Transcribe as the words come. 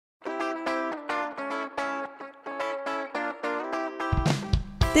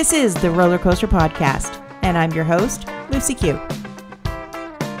This is the Roller Coaster Podcast, and I'm your host, Lucy Q.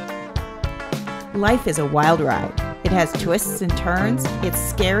 Life is a wild ride. It has twists and turns. It's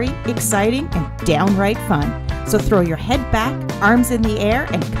scary, exciting, and downright fun. So throw your head back, arms in the air,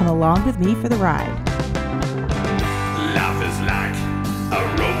 and come along with me for the ride. Life is like a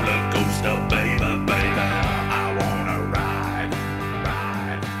roller coaster, baby, baby. I wanna ride.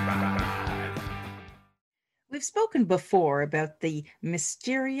 We've spoken before about the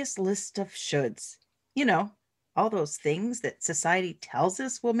mysterious list of shoulds. You know, all those things that society tells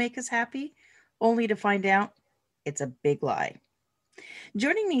us will make us happy, only to find out it's a big lie.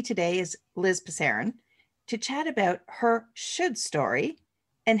 Joining me today is Liz Pessaran to chat about her should story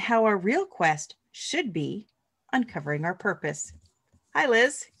and how our real quest should be uncovering our purpose. Hi,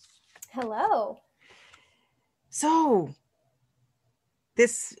 Liz. Hello. So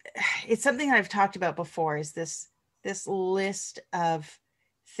it's something I've talked about before, is this list of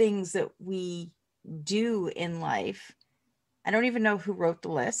things that we do in life. I don't even know who wrote the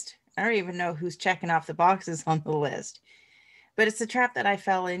list. I don't even know who's checking off the boxes on the list. But it's a trap that I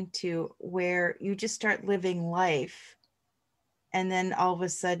fell into, where you just start living life, and then all of a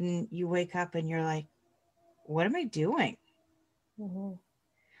sudden you wake up and you're like, what am I doing? Mm-hmm.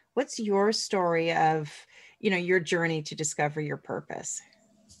 What's your story of, your journey to discover your purpose?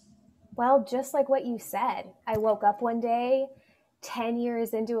 Well, just like what you said, I woke up one day, 10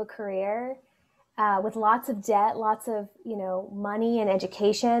 years into a career, with lots of debt, lots of, money and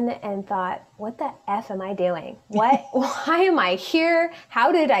education, and thought, what the F am I doing? Why am I here?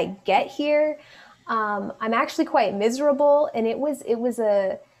 How did I get here? I'm actually quite miserable. And it was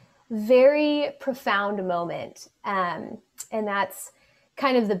a very profound moment. And that's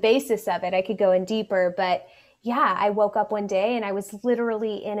kind of the basis of it. I could go in deeper, but yeah, I woke up one day and I was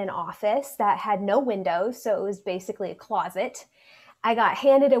literally in an office that had no windows. So it was basically a closet. I got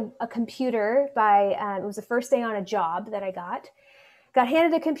handed a computer it was the first day on a job that I got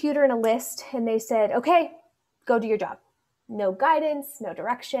handed a computer and a list, and they said, okay, go do your job. No guidance, no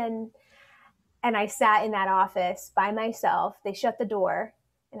direction. And I sat in that office by myself. They shut the door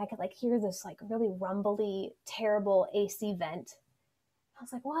and I could hear this really rumbly, terrible AC vent. I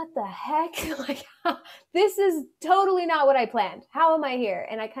was like, what the heck? This is totally not what I planned. How am I here?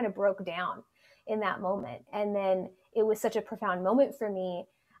 And I kind of broke down in that moment. And then it was such a profound moment for me.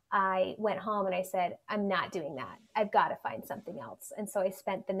 I went home and I said, I'm not doing that. I've got to find something else. And so I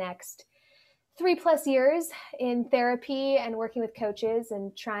spent the next 3+ years in therapy and working with coaches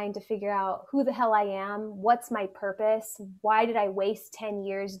and trying to figure out who the hell I am. What's my purpose? Why did I waste 10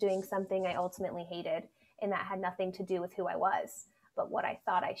 years doing something I ultimately hated? And that had nothing to do with who I was, but what I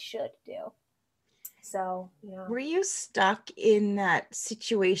thought I should do. So, Were you stuck in that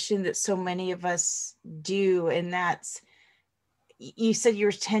situation that so many of us do? And that's, you said you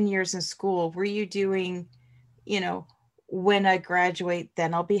were 10 years in school. Were you doing, when I graduate,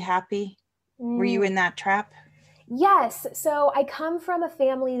 then I'll be happy? Were you in that trap? Yes. So I come from a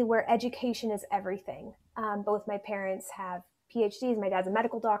family where education is everything. Both my parents have PhDs. My dad's a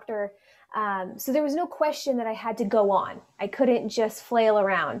medical doctor. So there was no question that I had to go on. I couldn't just flail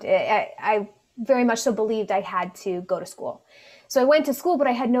around. I very much so believed I had to go to school. So I went to school, but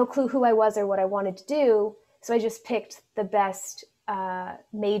I had no clue who I was or what I wanted to do. So I just picked the best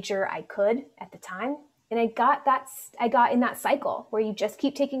major I could at the time. And I got in that cycle where you just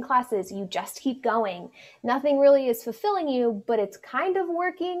keep taking classes, you just keep going. Nothing really is fulfilling you, but it's kind of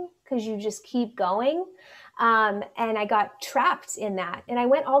working because you just keep going. And I got trapped in that. And I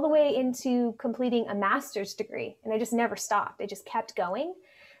went all the way into completing a master's degree, and I just never stopped. I just kept going,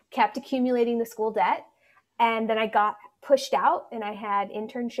 kept accumulating the school debt. And then I got pushed out and I had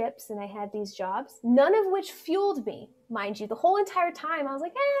internships and I had these jobs, none of which fueled me, mind you. The whole entire time I was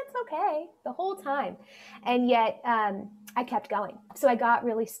like, it's okay, the whole time. And yet I kept going. So I got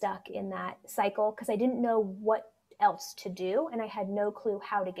really stuck in that cycle because I didn't know what else to do. And I had no clue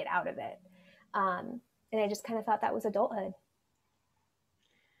how to get out of it. And I just kind of thought that was adulthood.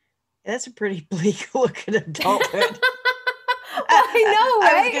 That's a pretty bleak look at adulthood. I know,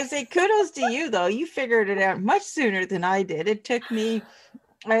 right? I was going to say, kudos to you, though. You figured it out much sooner than I did. It took me,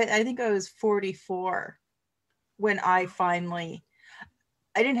 I think I was 44 when I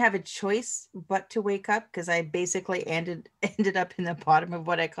didn't have a choice but to wake up, because I basically ended up in the bottom of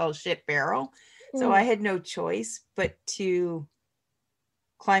what I call shit barrel. So I had no choice but to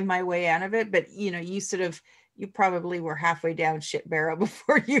climb my way out of it. But, you probably were halfway down shit barrel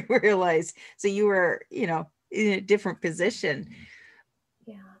before you realized. So you were, in a different position.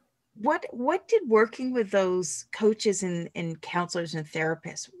 Yeah. What did working with those coaches and counselors and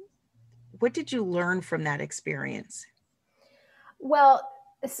therapists, what did you learn from that experience? Well,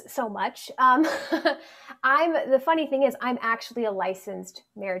 So much. The funny thing is, I'm actually a licensed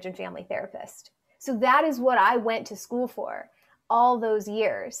marriage and family therapist. So that is what I went to school for all those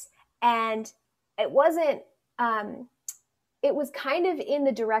years. And it wasn't, it was kind of in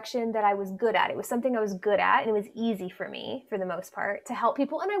the direction that I was good at. It was something I was good at, and it was easy for me, for the most part, to help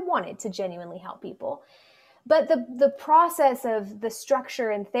people. And I wanted to genuinely help people. But the process of the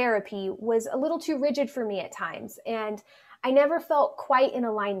structure in therapy was a little too rigid for me at times. And I never felt quite in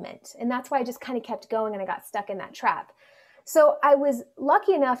alignment. And that's why I just kind of kept going and I got stuck in that trap. So I was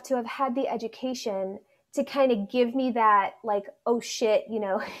lucky enough to have had the education to kind of give me that, like, oh shit, you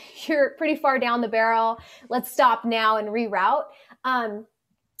know, you're pretty far down the barrel. Let's stop now and reroute.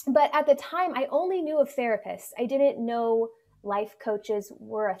 But at the time, I only knew of therapists. I didn't know life coaches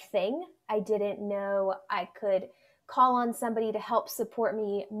were a thing. I didn't know I could call on somebody to help support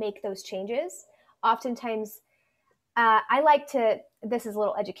me make those changes. Oftentimes, I like to, this is a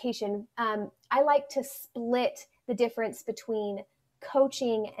little education, I like to split the difference between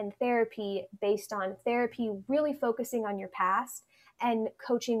coaching and therapy based on therapy really focusing on your past and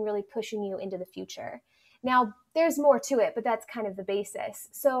coaching really pushing you into the future. Now, there's more to it, but that's kind of the basis.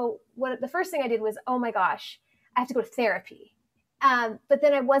 So the first thing I did was, oh my gosh, I have to go to therapy. But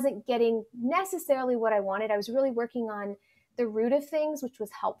then I wasn't getting necessarily what I wanted. I was really working on the root of things, which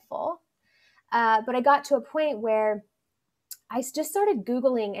was helpful. But I got to a point where I just started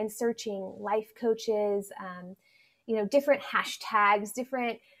Googling and searching life coaches, different hashtags,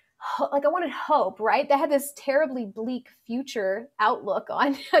 like I wanted hope, right? That had this terribly bleak future outlook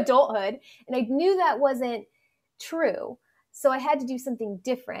on adulthood. And I knew that wasn't true. So I had to do something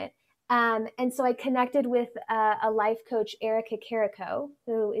different. And so I connected with a life coach, Erica Carico,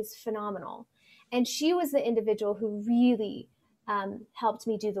 who is phenomenal. And she was the individual who really helped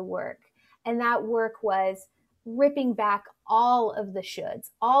me do the work. And that work was ripping back all of the shoulds,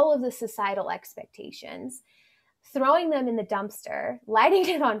 all of the societal expectations, throwing them in the dumpster, lighting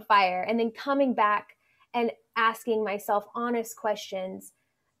it on fire, and then coming back and asking myself honest questions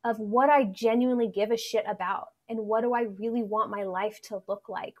of what I genuinely give a shit about and what do I really want my life to look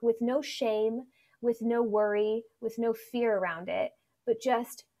like, with no shame, with no worry, with no fear around it, but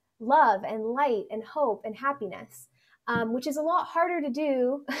just love and light and hope and happiness, which is a lot harder to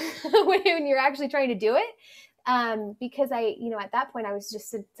do when you're actually trying to do it, because at that point I was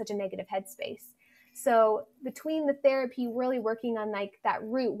just in such a negative headspace. So between the therapy, really working on like that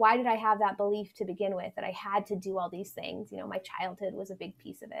root, why did I have that belief to begin with that I had to do all these things? My childhood was a big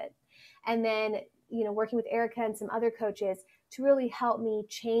piece of it. And then, working with Erica and some other coaches to really help me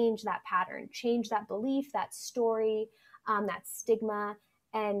change that pattern, change that belief, that story, that stigma,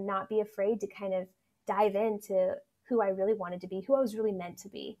 and not be afraid to kind of dive into who I really wanted to be, who I was really meant to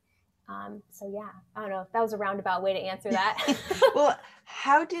be. So yeah, I don't know. That was a roundabout way to answer that. Well,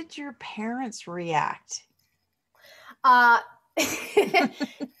 how did your parents react? Well,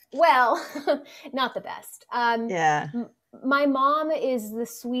 not the best. Yeah. My mom is the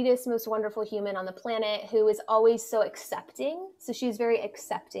sweetest, most wonderful human on the planet who is always so accepting. So she's very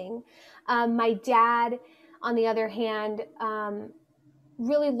accepting. My dad, on the other hand,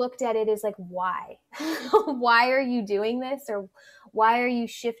 really looked at it as like, why? Why are you doing this? Or why are you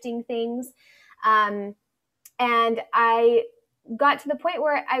shifting things? And I got to the point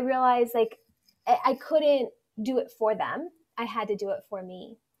where I realized like I couldn't do it for them. I had to do it for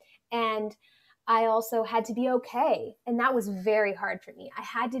me. And I also had to be okay. And that was very hard for me. I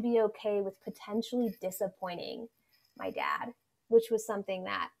had to be okay with potentially disappointing my dad, which was something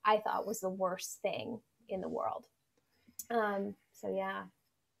that I thought was the worst thing in the world. So yeah.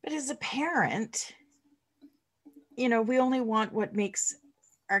 But as a parent, we only want what makes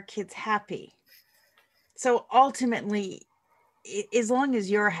our kids happy. So ultimately, as long as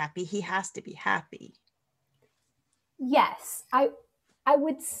you're happy, he has to be happy. Yes, I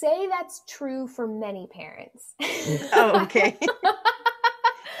would say that's true for many parents. Oh, okay.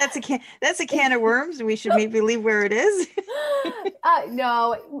 That's a can of worms. We should maybe leave where it is.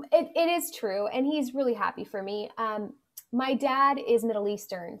 No, it is true, and he's really happy for me. My dad is Middle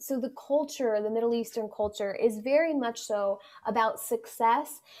Eastern, so the Middle Eastern culture is very much so about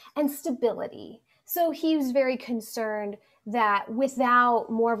success and stability. So he was very concerned that without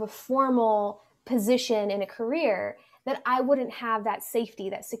more of a formal position in a career, that I wouldn't have that safety,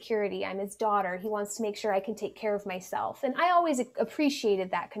 that security. I'm his daughter. He wants to make sure I can take care of myself. And I always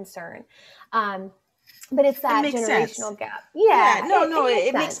appreciated that concern. But it's that generational gap. Yeah. No,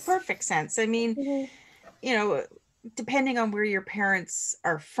 it makes perfect sense. I mean, depending on where your parents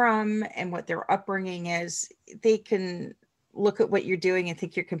are from and what their upbringing is, they can look at what you're doing and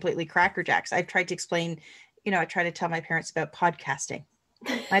think you're completely crackerjacks. I've tried to explain, I try to tell my parents about podcasting.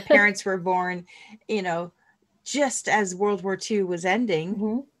 My parents were born, you know, just as World War II was ending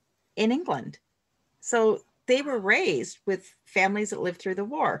Mhm. in England. So they were raised with families that lived through the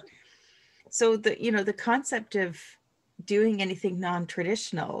war. So the concept of doing anything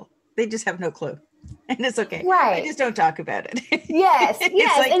non-traditional, they just have no clue. And it's okay. I Right. just don't talk about it. Yes, It's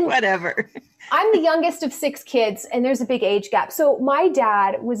yes. like, And whatever. I'm the youngest of 6 kids, and there's a big age gap. So my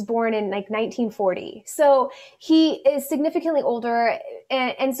dad was born in like 1940. So he is significantly older.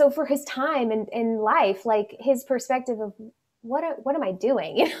 And so for his time in life, like his perspective of what am I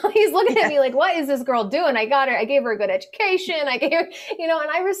doing? You know, he's looking at Yeah. me like, what is this girl doing? I gave her a good education. I gave her, and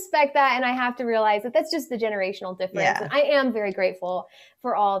I respect that. And I have to realize that that's just the generational difference. Yeah. And I am very grateful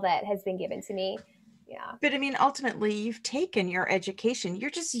for all that has been given to me. Yeah, But I mean, ultimately, you've taken your education, you're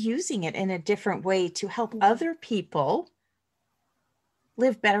just using it in a different way to help Mhm. other people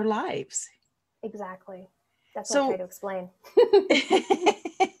live better lives. Exactly. That's what I try So, to explain.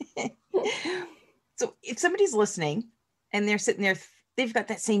 so if somebody's listening and they're sitting there, they've got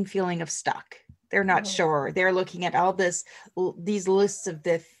that same feeling of stuck. They're not Mhm. sure. They're looking at all these lists of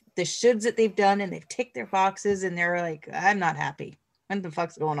the shoulds that they've done, and they've ticked their boxes, and they're like, I'm not happy. What the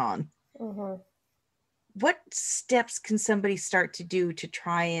fuck's going on? Mhm. What steps can somebody start to do to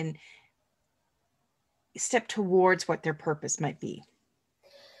try and step towards what their purpose might be?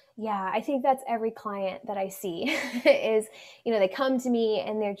 Yeah, I think that's every client that I see is, they come to me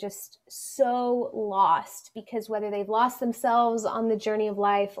and they're just so lost because whether they've lost themselves on the journey of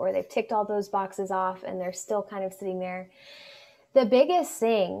life or they've ticked all those boxes off and they're still kind of sitting there. The biggest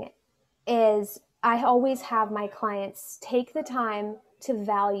thing is I always have my clients take the time to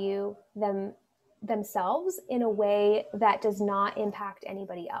value themselves in a way that does not impact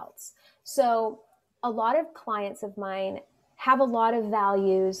anybody else. So a lot of clients of mine have a lot of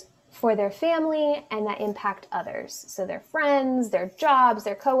values for their family and that impact others. So their friends, their jobs,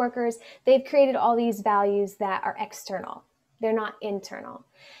 their coworkers, they've created all these values that are external. They're not internal.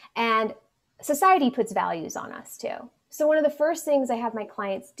 And society puts values on us too. So one of the first things I have my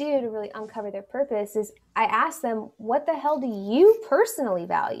clients do to really uncover their purpose is I ask them, what the hell do you personally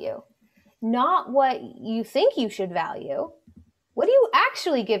value? Not what you think you should value. What do you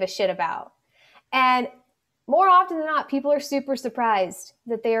actually give a shit about? And more often than not, people are super surprised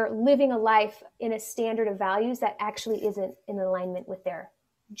that they're living a life in a standard of values that actually isn't in alignment with their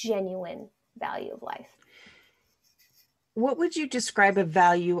genuine value of life. What would you describe a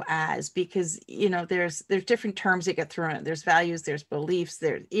value as? Because there's different terms that get thrown out. There's values, there's beliefs,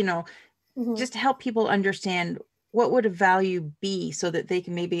 Mm-hmm. just to help people understand what would a value be so that they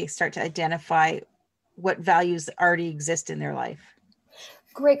can maybe start to identify what values already exist in their life.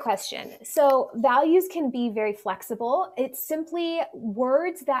 Great question. So values can be very flexible. It's simply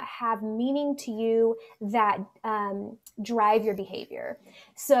words that have meaning to you that drive your behavior.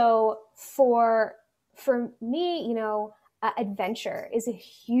 So for me, adventure is a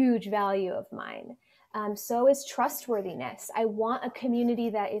huge value of mine. So is trustworthiness. I want a community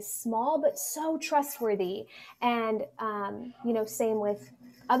that is small but so trustworthy. And same with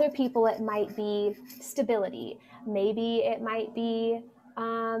other people. It might be stability. Maybe it might be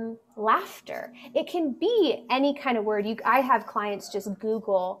laughter. It can be any kind of word. I have clients just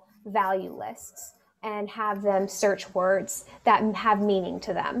Google value lists and have them search words that have meaning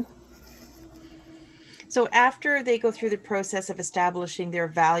to them. So after they go through the process of establishing their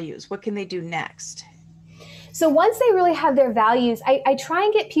values, what can they do next? So once they really have their values, I try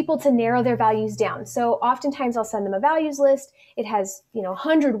and get people to narrow their values down. So oftentimes I'll send them a values list. It has,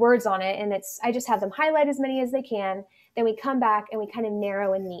 100 words on it, and I just have them highlight as many as they can. Then we come back and we kind of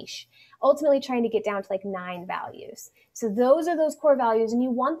narrow a niche, ultimately trying to get down to like 9 values. So those are those core values, and you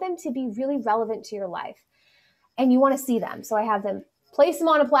want them to be really relevant to your life. And you want to see them. So I have them place them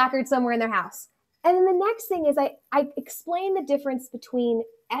on a placard somewhere in their house. And then the next thing is I explain the difference between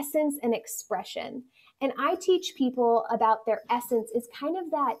essence and expression. And I teach people about their essence is kind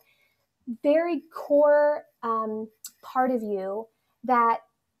of that very core part of you that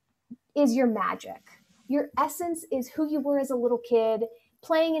is your magic. Your essence is who you were as a little kid,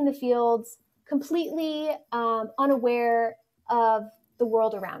 playing in the fields, completely unaware of the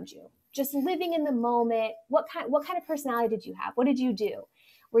world around you, just living in the moment. What kind of personality did you have? What did you do?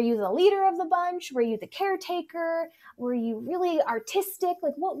 Were you the leader of the bunch? Were you the caretaker? Were you really artistic?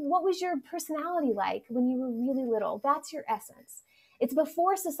 Like what was your personality like when you were really little? That's your essence. It's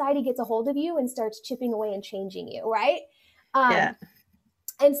before society gets a hold of you and starts chipping away and changing you, right? Yeah.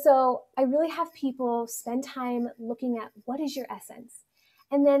 And so I really have people spend time looking at what is your essence.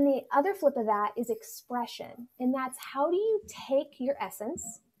 And then the other flip of that is expression. And that's how do you take your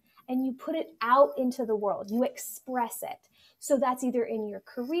essence and you put it out into the world. You express it. So that's either in your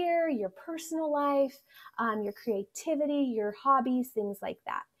career, your personal life, your creativity, your hobbies, things like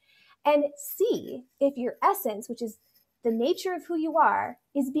that. And see if your essence, which is the nature of who you are,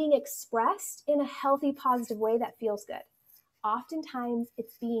 is being expressed in a healthy, positive way that feels good. Oftentimes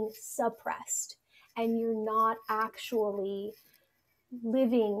it's being suppressed and you're not actually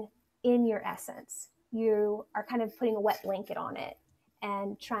living in your essence. You are kind of putting a wet blanket on it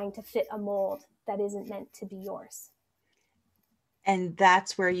and trying to fit a mold that isn't meant to be yours. And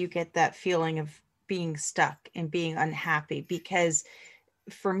that's where you get that feeling of being stuck and being unhappy, because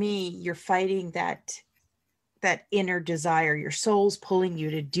for me, you're fighting that inner desire. Your soul's pulling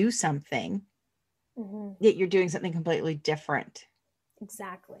you to do something, yet you're doing something completely different.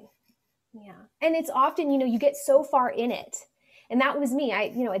 Exactly. Yeah. And it's often, you get so far in it. And that was me.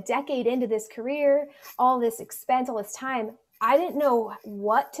 A decade into this career, all this expense, all this time, I didn't know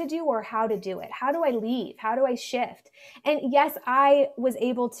what to do or how to do it. How do I leave? How do I shift? And yes, I was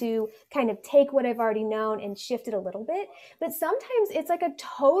able to kind of take what I've already known and shift it a little bit. But sometimes it's like a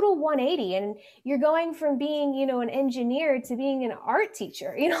total 180 and you're going from being, an engineer to being an art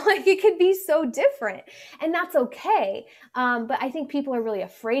teacher. Like it could be so different, and that's okay. But I think people are really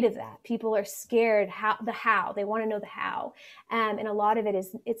afraid of that. People are scared how. They want to know the how. And a lot of it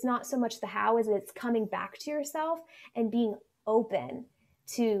is, it's not so much the how as it's coming back to yourself and being open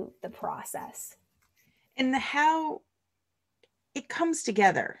to the process. And the how, it comes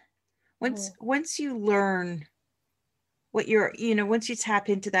together. Once you learn what once you tap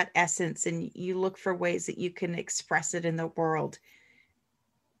into that essence and you look for ways that you can express it in the world,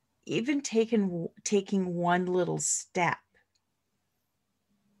 even taking one little step.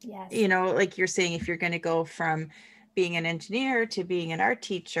 Yes. Like you're saying, if you're going to go from being an engineer to being an art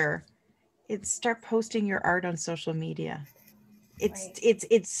teacher, it's start posting your art on social media.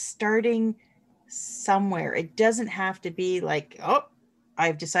 It's starting somewhere. It doesn't have to be like, oh,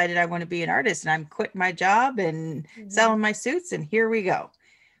 I've decided I want to be an artist and I'm quitting my job and selling my suits and here we go.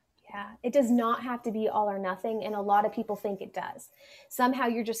 Yeah, it does not have to be all or nothing. And a lot of people think it does. Somehow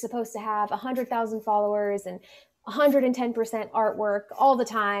you're just supposed to have 100,000 followers and 110% artwork all the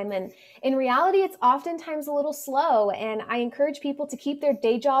time. And in reality, it's oftentimes a little slow. And I encourage people to keep their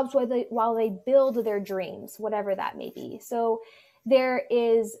day jobs while they build their dreams, whatever that may be. So there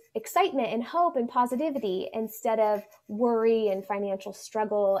is excitement and hope and positivity instead of worry and financial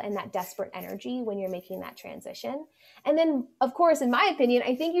struggle and that desperate energy when you're making that transition. And then, of course, in my opinion,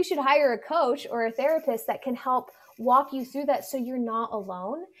 I think you should hire a coach or a therapist that can help walk you through that so you're not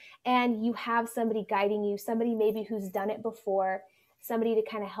alone and you have somebody guiding you, somebody maybe who's done it before, somebody to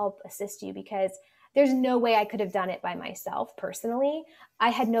kind of help assist you, because there's no way I could have done it by myself personally. I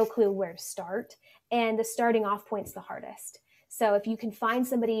had no clue where to start, and the starting off point's the hardest. So if you can find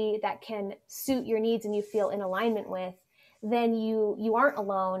somebody that can suit your needs and you feel in alignment with, then you aren't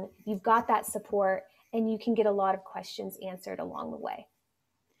alone. You've got that support and you can get a lot of questions answered along the way.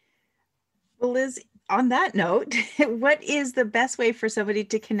 Well, Liz, on that note, what is the best way for somebody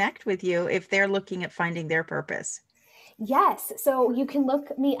to connect with you if they're looking at finding their purpose? Yes. So you can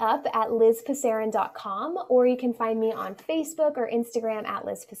look me up at lizpessaran.com, or you can find me on Facebook or Instagram at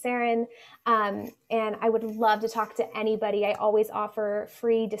lizpessaran. And I would love to talk to anybody. I always offer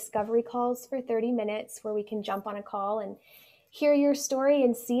free discovery calls for 30 minutes where we can jump on a call and hear your story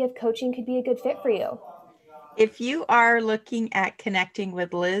and see if coaching could be a good fit for you. If you are looking at connecting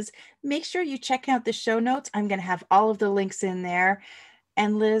with Liz, make sure you check out the show notes. I'm going to have all of the links in there.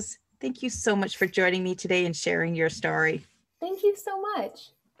 And Liz, thank you so much for joining me today and sharing your story. Thank you so much.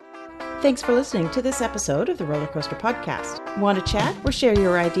 Thanks for listening to this episode of the Roller Coaster Podcast. Want to chat or share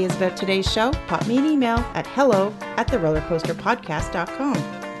your ideas about today's show? Pop me an email at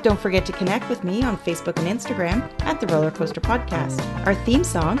hello@therollercoasterpodcast.com. Don't forget to connect with me on Facebook and Instagram at The Roller Coaster Podcast. Our theme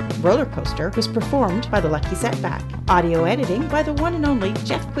song, Roller Coaster, was performed by The Lucky Setback. Audio editing by the one and only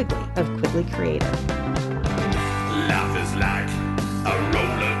Jeff Quigley of Quigley Creative. Life